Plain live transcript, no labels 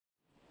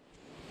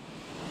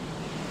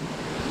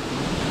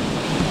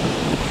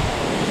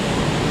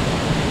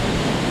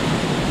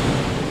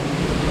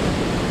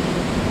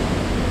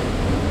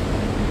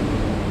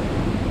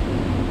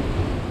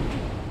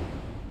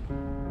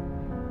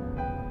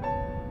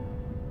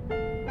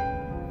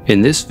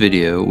In this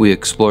video, we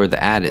explore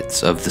the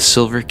adits of the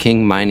Silver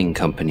King Mining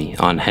Company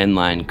on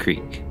Henline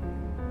Creek.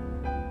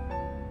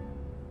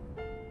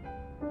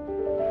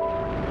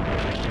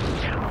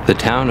 The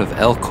town of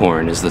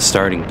Elkhorn is the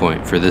starting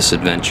point for this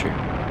adventure.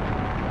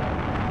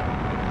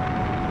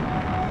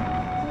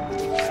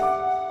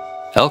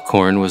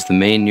 Elkhorn was the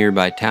main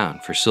nearby town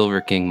for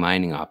Silver King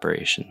mining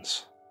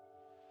operations.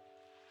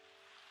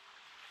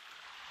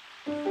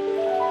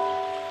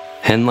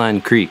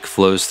 Henline Creek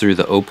flows through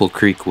the Opal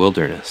Creek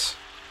Wilderness.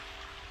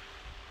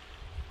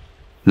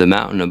 The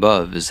mountain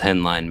above is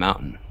Henline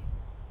Mountain.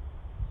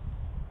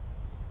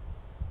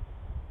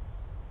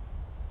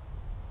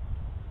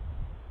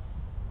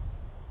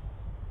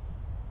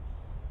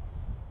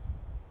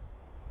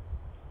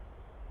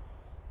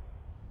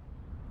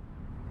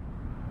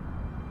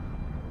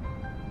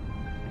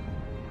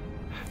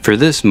 For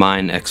this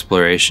mine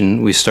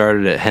exploration, we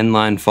started at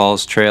Henline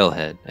Falls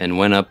Trailhead and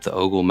went up the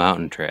Ogle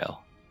Mountain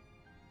Trail.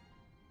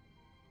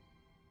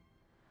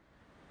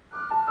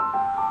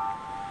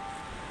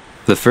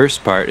 The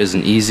first part is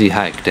an easy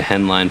hike to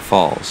Henline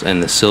Falls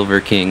and the Silver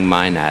King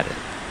mine adit.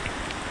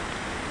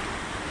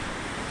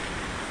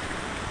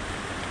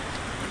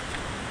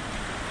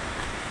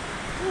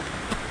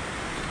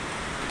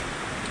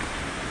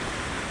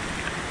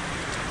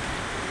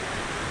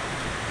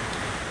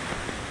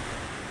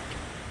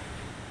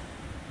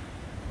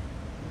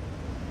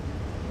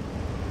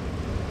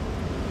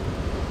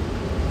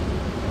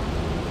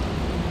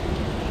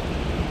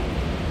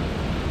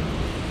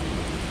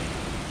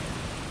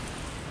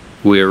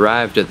 We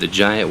arrived at the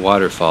giant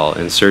waterfall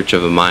in search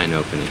of a mine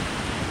opening.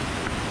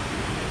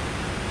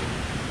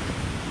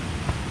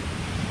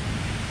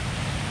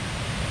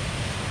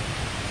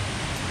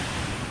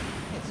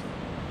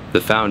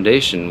 The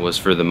foundation was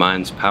for the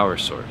mine's power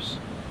source.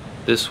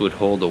 This would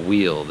hold a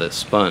wheel that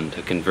spun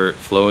to convert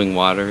flowing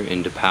water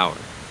into power.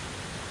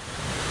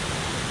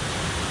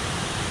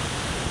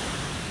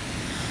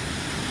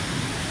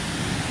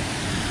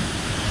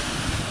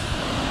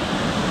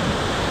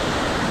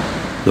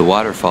 The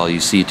waterfall you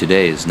see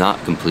today is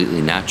not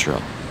completely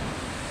natural.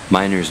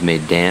 Miners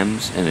made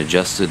dams and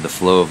adjusted the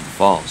flow of the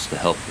falls to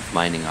help with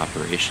mining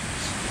operations.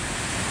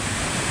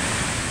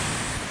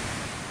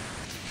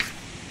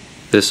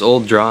 This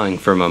old drawing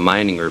from a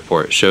mining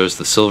report shows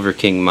the Silver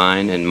King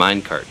mine and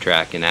minecart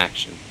track in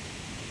action.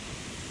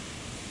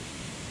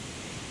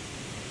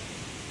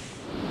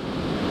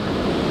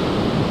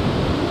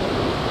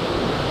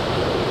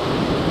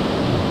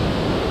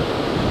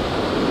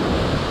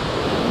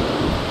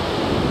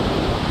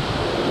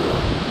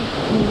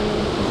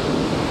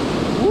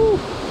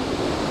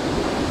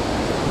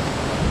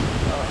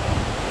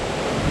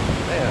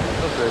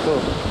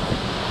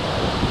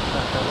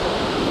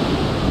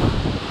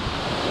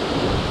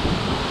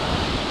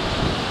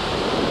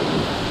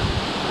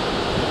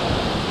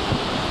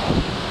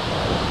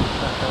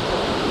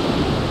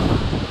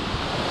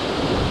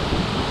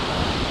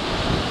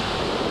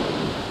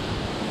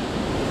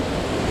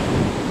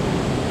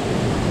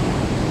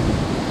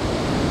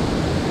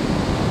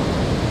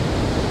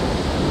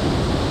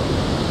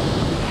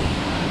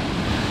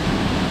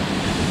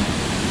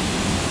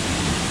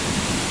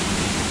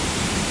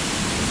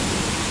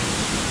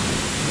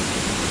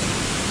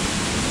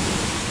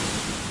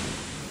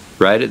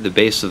 Right at the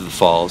base of the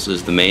falls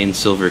is the main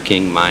Silver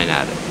King mine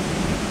adit.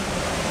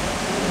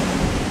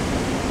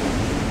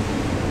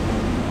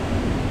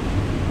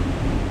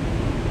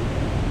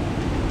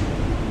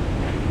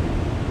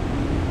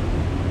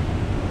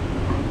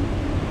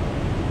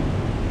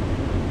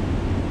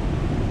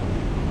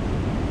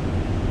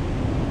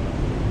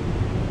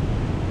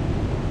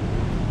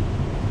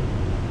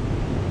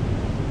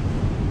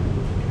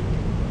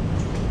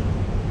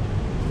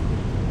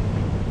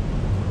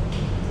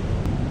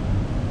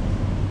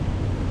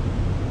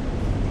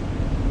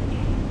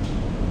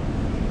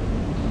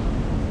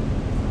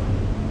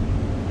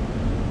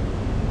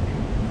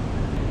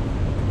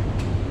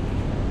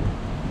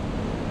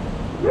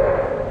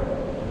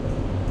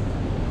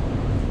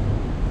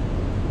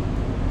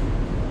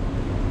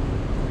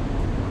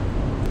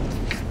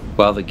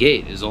 While the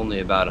gate is only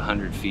about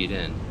 100 feet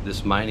in,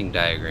 this mining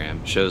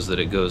diagram shows that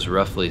it goes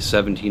roughly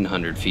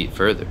 1,700 feet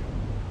further.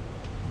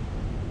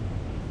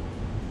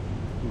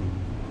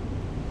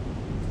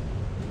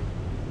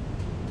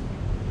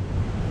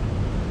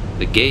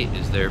 The gate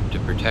is there to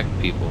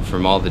protect people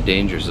from all the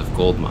dangers of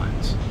gold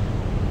mines.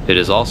 It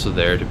is also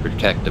there to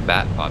protect the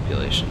bat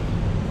population.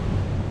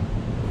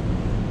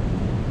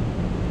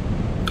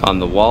 On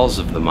the walls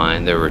of the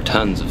mine there were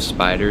tons of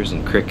spiders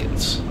and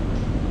crickets.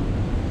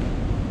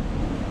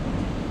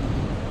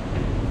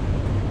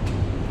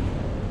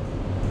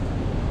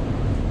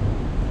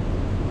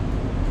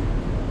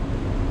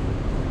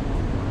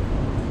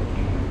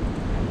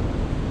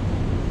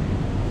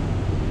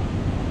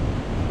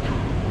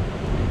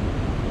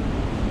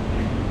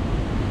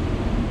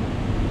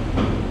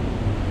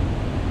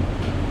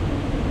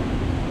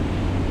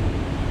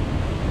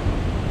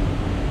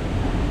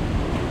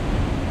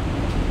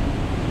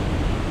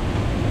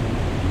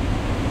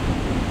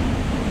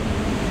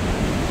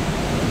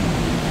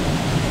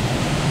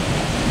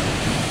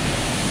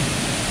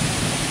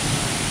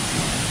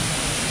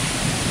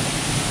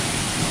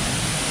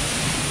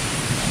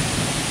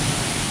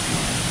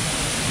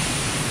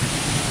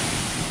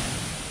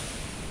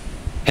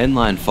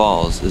 Henline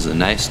Falls is a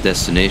nice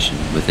destination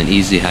with an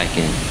easy hike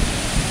in.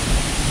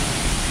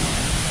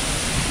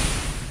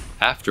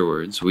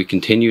 Afterwards, we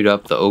continued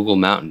up the Ogle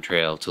mountain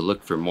trail to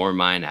look for more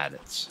mine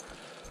adits.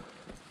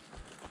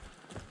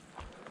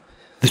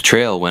 The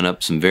trail went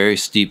up some very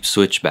steep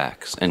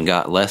switchbacks and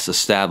got less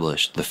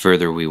established the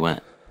further we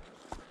went.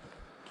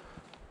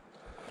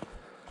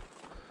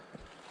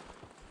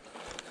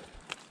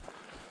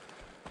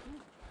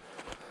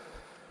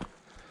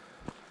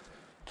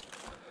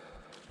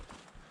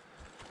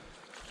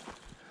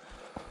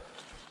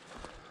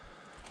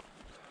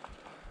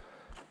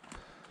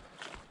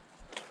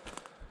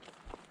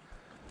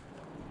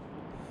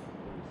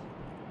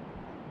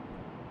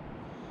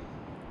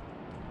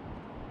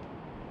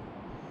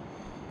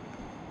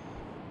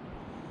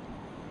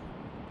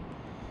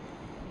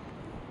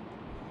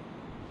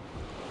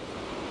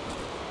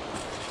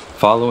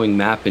 Following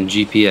map and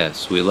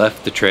GPS, we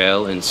left the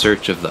trail in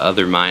search of the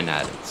other mine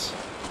adits.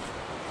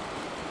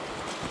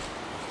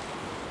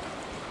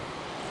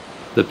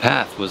 The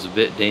path was a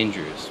bit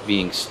dangerous,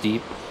 being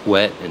steep,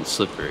 wet, and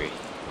slippery.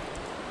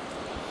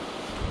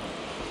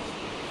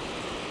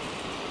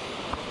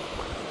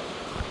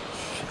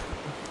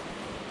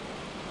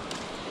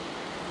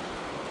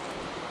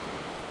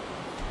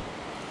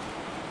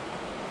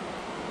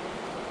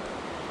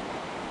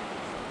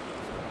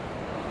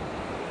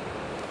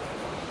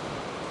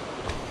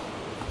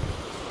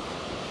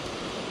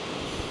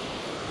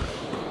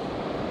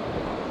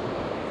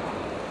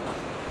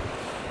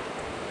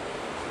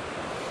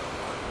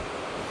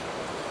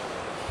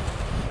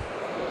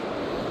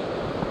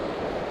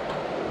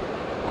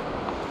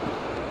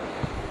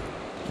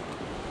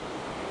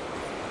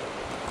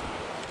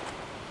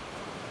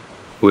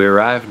 We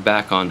arrived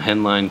back on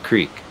Henline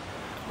Creek,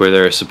 where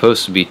there are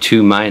supposed to be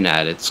 2 mine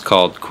adits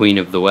called Queen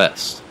of the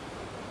West.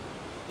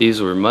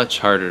 These were much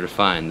harder to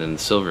find than the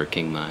Silver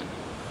King mine.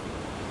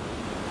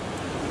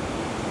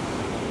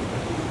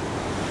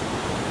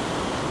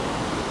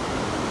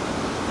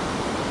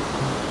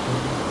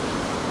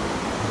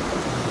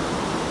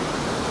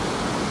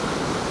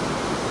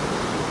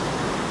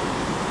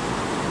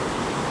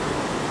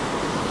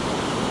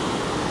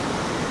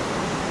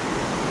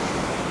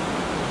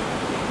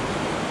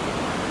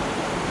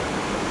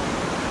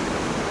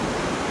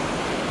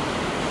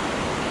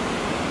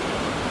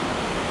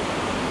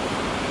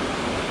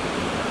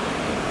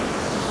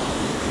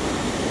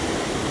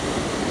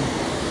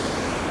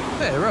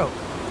 Hey, rope.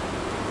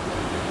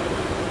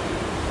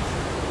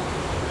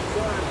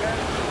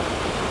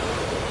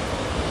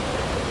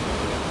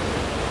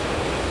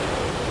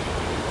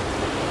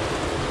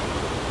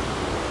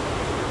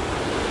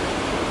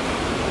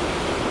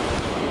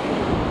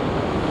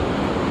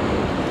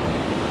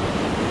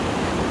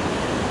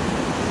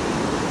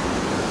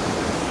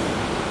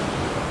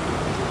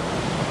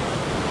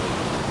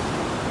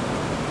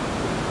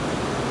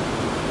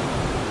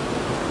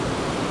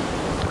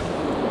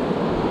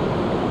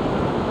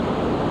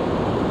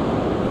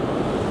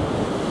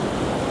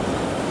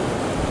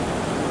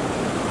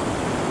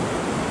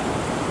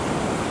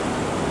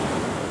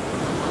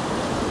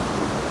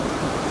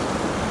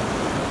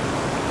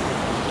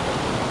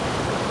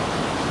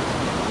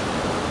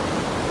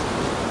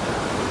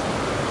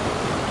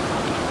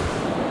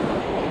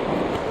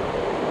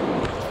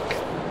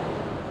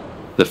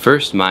 The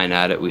first mine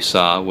adit we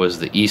saw was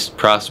the East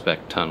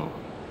Prospect Tunnel.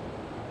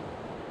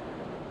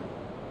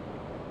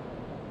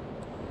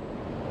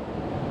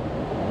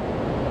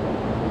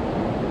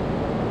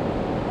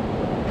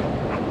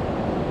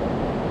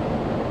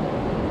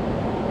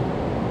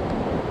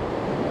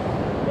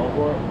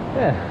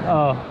 Yeah.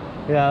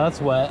 Oh, yeah,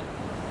 that's wet.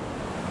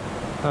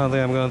 I don't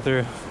think I'm going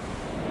through.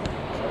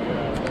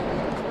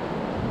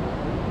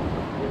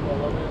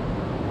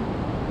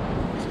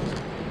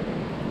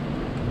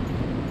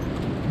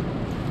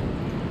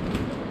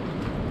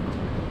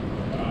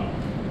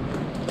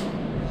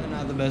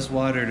 Not the best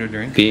water to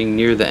drink. Being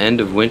near the end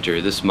of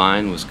winter, this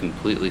mine was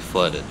completely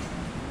flooded.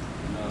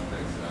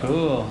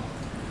 Cool.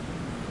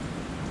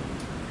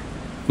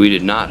 We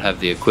did not have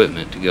the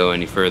equipment to go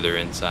any further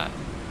inside.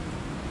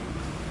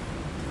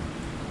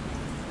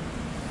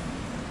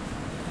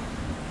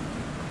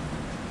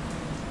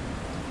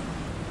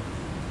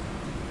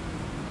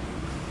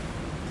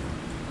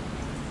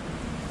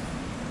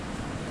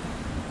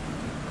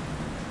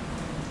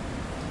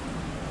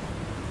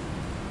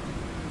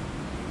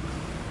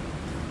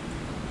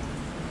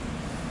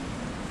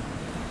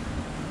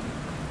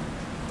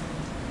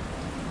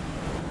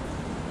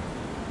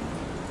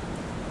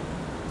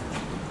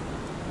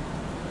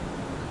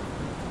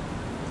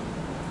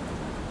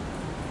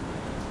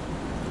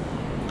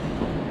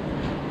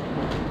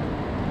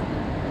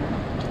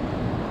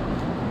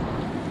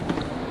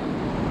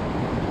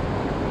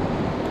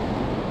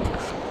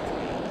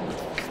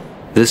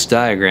 This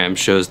diagram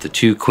shows the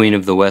 2 Queen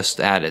of the West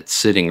adits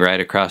sitting right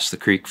across the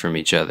creek from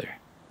each other.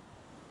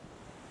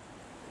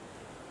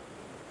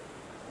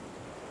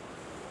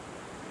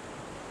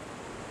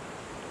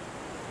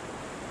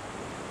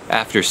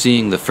 After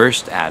seeing the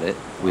first adit,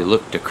 we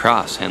looked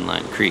across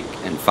Henline Creek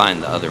and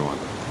find the other one.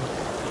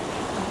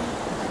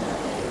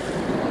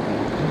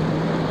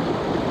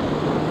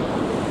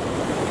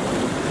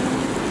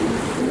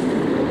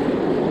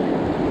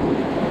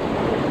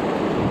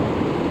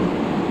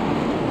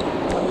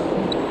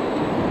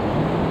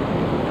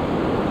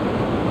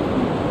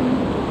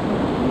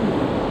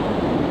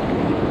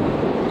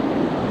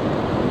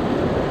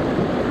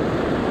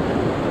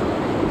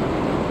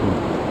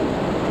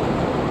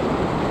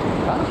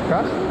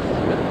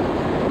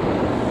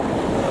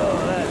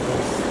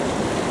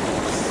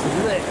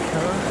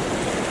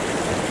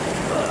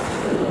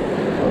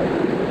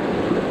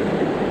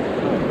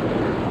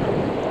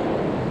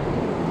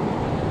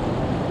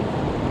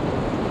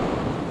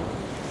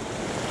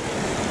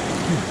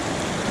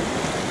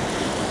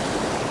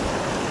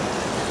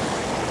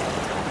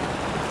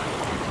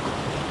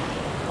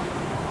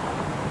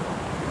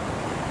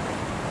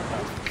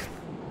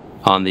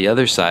 On the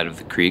other side of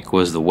the creek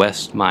was the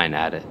west mine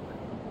adit.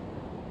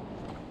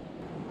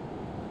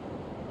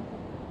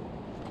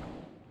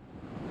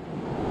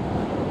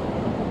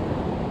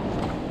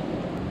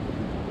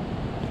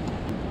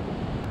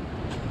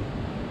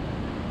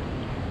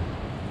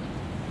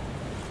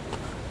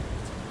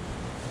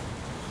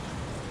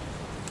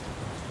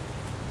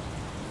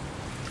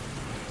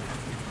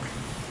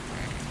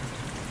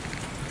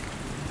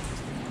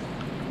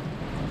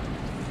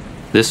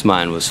 This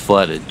mine was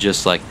flooded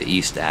just like the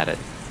east adit.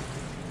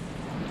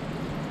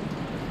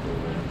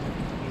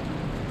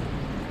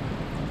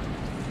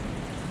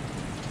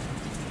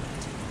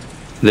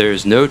 There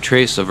is no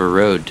trace of a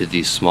road to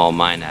these small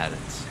mine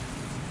adits.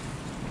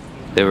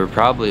 They were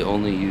probably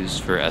only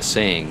used for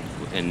assaying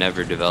and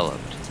never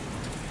developed.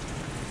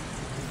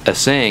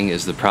 Assaying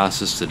is the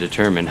process to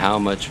determine how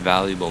much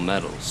valuable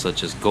metals,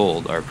 such as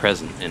gold, are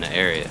present in an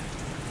area.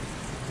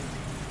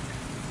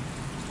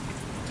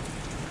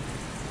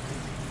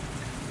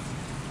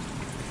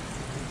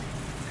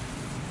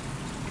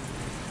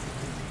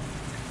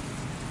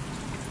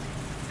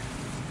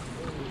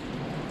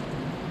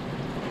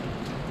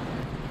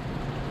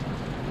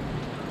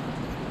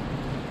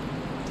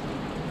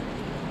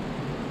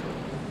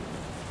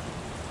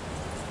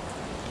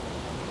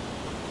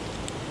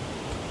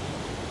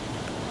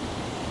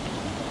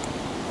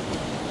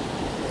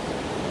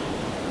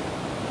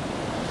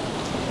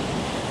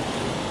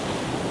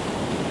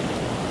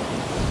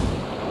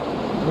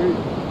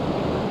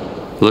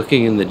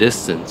 Looking in the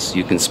distance,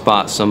 you can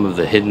spot some of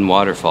the hidden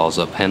waterfalls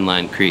up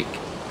Henline Creek.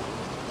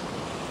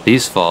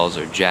 These falls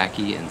are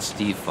Jackie and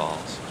Steve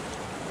Falls.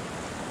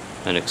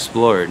 An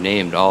explorer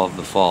named all of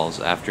the falls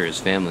after his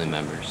family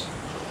members.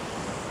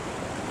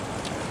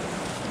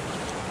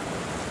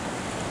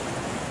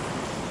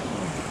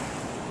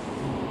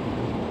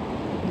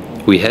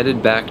 We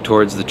headed back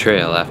towards the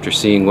trail after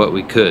seeing what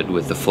we could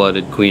with the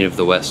flooded Queen of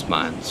the West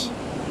mines.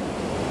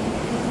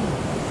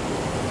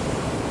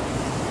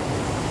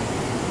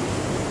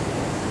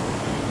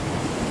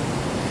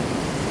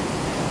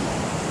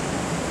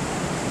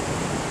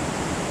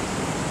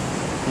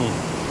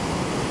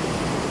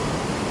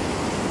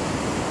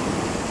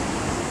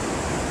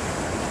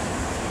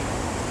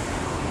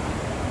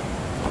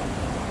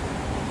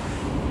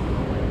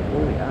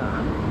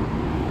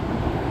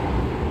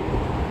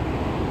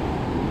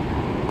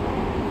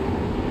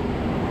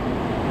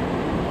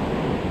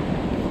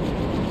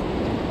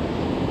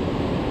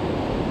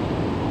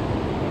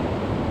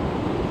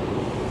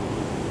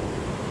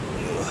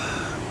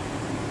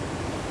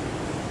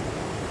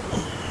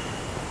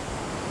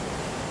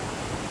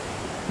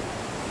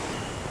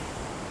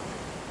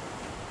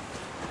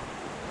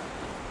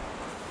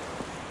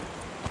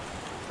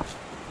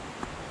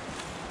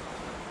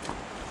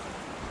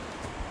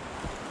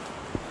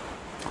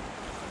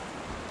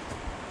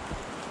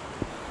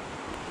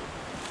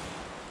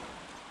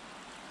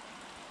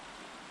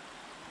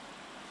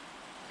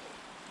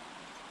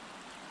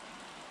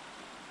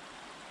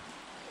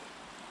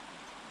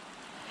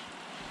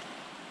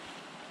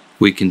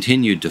 We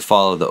continued to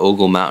follow the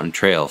Ogle Mountain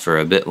Trail for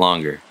a bit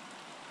longer.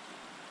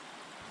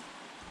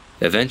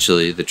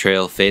 Eventually, the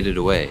trail faded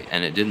away,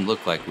 and it didn't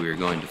look like we were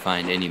going to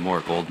find any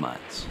more gold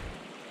mines.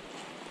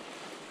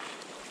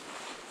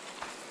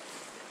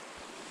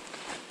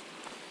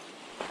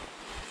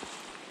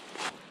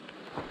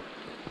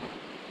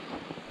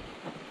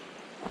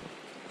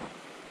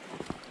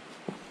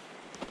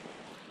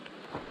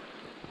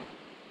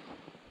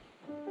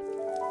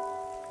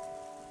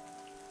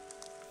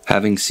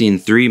 Having seen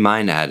 3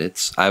 mine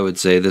adits, I would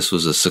say this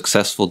was a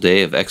successful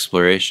day of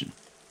exploration.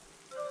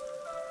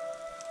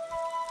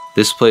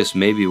 This place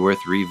may be worth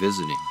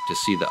revisiting to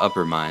see the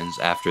upper mines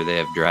after they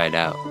have dried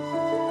out.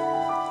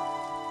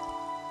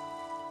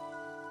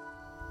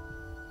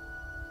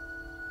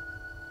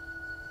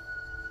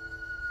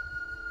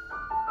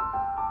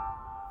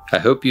 I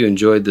hope you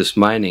enjoyed this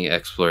mining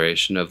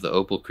exploration of the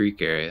Opal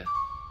Creek area.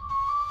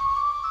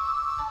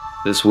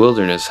 This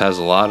wilderness has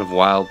a lot of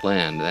wild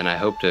land, and I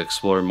hope to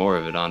explore more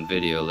of it on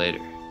video later.